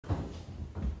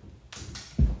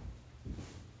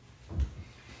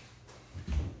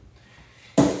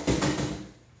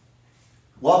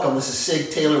Welcome, this is Sig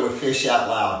Taylor with Fish Out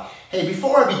Loud. Hey,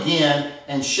 before I begin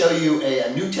and show you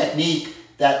a new technique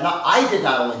that I did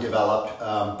not only develop,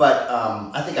 but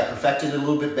I think I perfected it a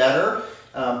little bit better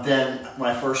than when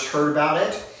I first heard about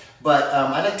it. But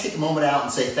I'd like to take a moment out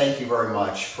and say thank you very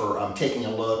much for taking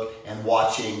a look and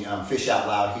watching Fish Out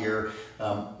Loud here.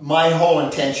 My whole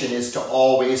intention is to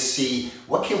always see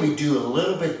what can we do a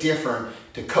little bit different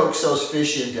to coax those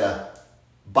fish into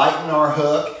biting our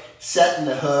hook, setting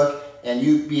the hook, and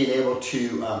you being able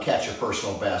to catch your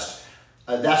personal best.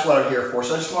 That's what I'm here for.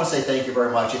 So I just want to say thank you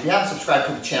very much. If you haven't subscribed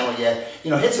to the channel yet,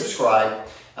 hit subscribe.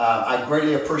 I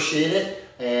greatly appreciate it,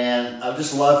 and I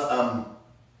just love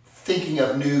thinking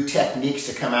of new techniques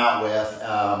to come out with,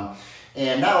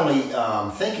 and not only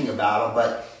thinking about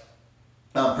them,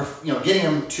 but getting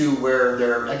them to where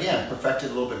they're again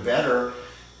perfected a little bit better.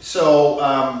 So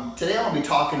today I'm going to be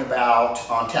talking about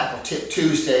on Tackle Tip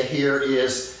Tuesday here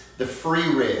is the free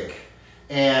rig.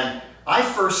 And I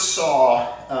first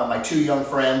saw my two young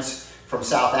friends from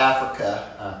South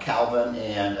Africa, Calvin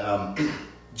and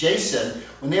Jason,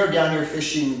 when they were down here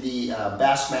fishing the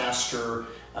Bassmaster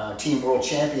Team World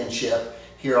Championship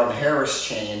here on the Harris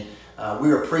chain. We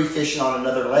were pre-fishing on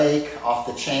another lake off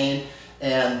the chain,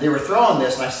 and they were throwing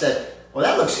this, and I said, well,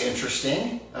 that looks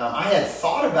interesting. I had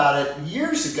thought about it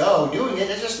years ago doing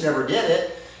it, I just never did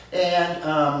it. And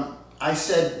I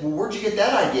said, well, where'd you get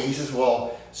that idea? He says,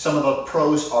 well, some of the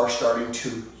pros are starting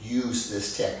to use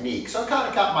this technique. So it kind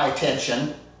of caught my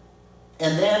attention.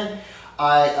 And then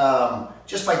I,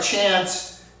 just by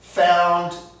chance,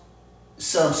 found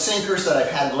some sinkers that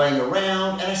I've had laying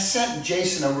around, and I sent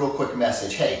Jason a real quick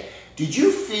message. Hey, did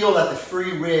you feel that the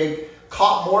free rig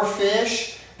caught more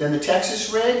fish than the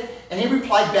Texas rig? And he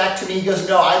replied back to me, he goes,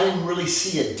 no, I didn't really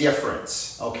see a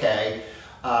difference, okay?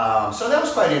 So that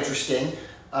was quite interesting.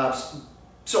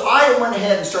 So I went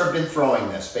ahead and started throwing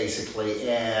this basically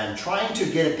and trying to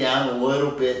get it down a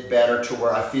little bit better to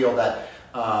where I feel that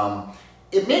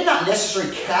it may not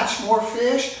necessarily catch more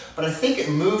fish, but I think it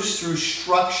moves through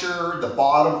structure, the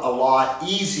bottom, a lot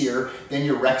easier than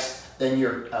your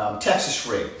Texas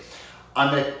rig.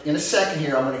 In a second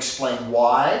here, I'm going to explain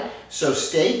why. So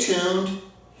stay tuned.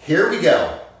 Here we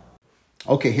go.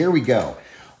 Okay, here we go.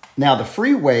 Now the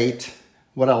free weight,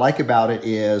 what I like about it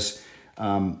is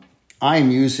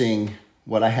I'm using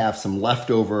what I have some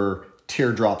leftover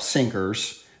teardrop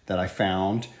sinkers that I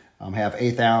found. Have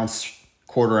 1/8 ounce,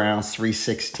 1/4 ounce,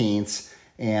 3/16,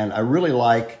 and I really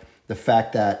like the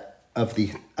fact that I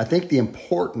think the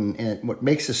important and what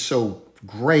makes this so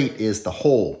great is the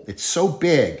hole. It's so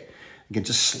big. You can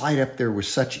just slide up there with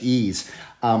such ease.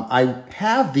 I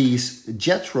have these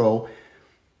Jetro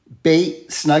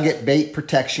Snugget bait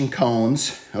protection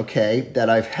cones, okay, that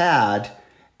I've had,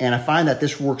 and I find that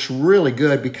this works really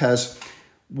good because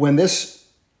when this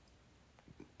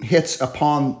hits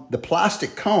upon the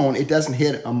plastic cone, it doesn't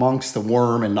hit amongst the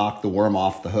worm and knock the worm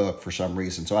off the hook for some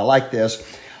reason. So I like this.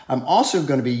 I'm also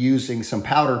going to be using some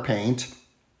powder paint,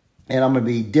 and I'm going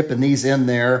to be dipping these in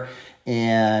there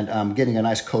and getting a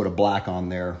nice coat of black on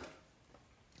there.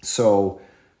 So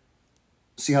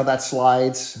see how that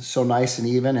slides so nice and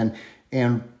even,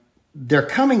 and they're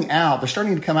coming out, they're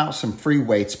starting to come out with some free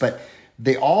weights, but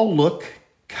they all look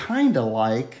kind of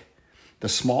like the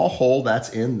small hole that's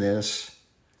in this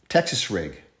Texas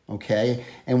rig, okay?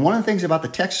 And one of the things about the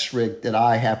Texas rig that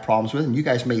I have problems with, and you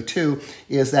guys may too,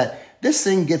 is that this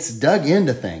thing gets dug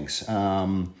into things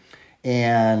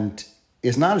and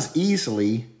is not as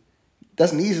easily,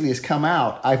 doesn't easily as come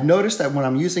out. I've noticed that when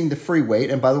I'm using the free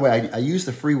weight, and by the way, I use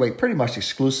the free weight pretty much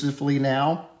exclusively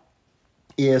now,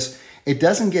 is it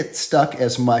doesn't get stuck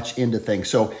as much into things.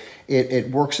 So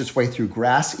it works its way through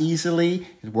grass easily.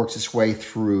 It works its way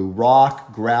through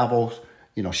rock, gravel,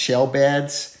 shell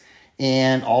beds,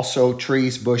 and also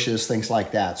trees, bushes, things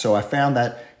like that. So I found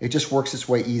that it just works its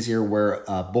way easier where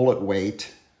a bullet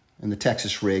weight in the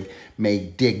Texas rig may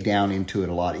dig down into it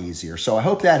a lot easier. So I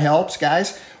hope that helps,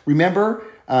 guys. Remember,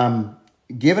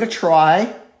 give it a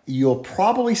try. You'll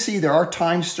probably see there are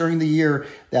times during the year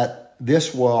that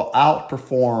this will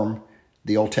outperform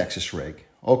the old Texas rig.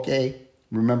 Okay,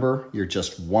 remember, you're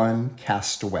just one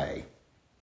cast away.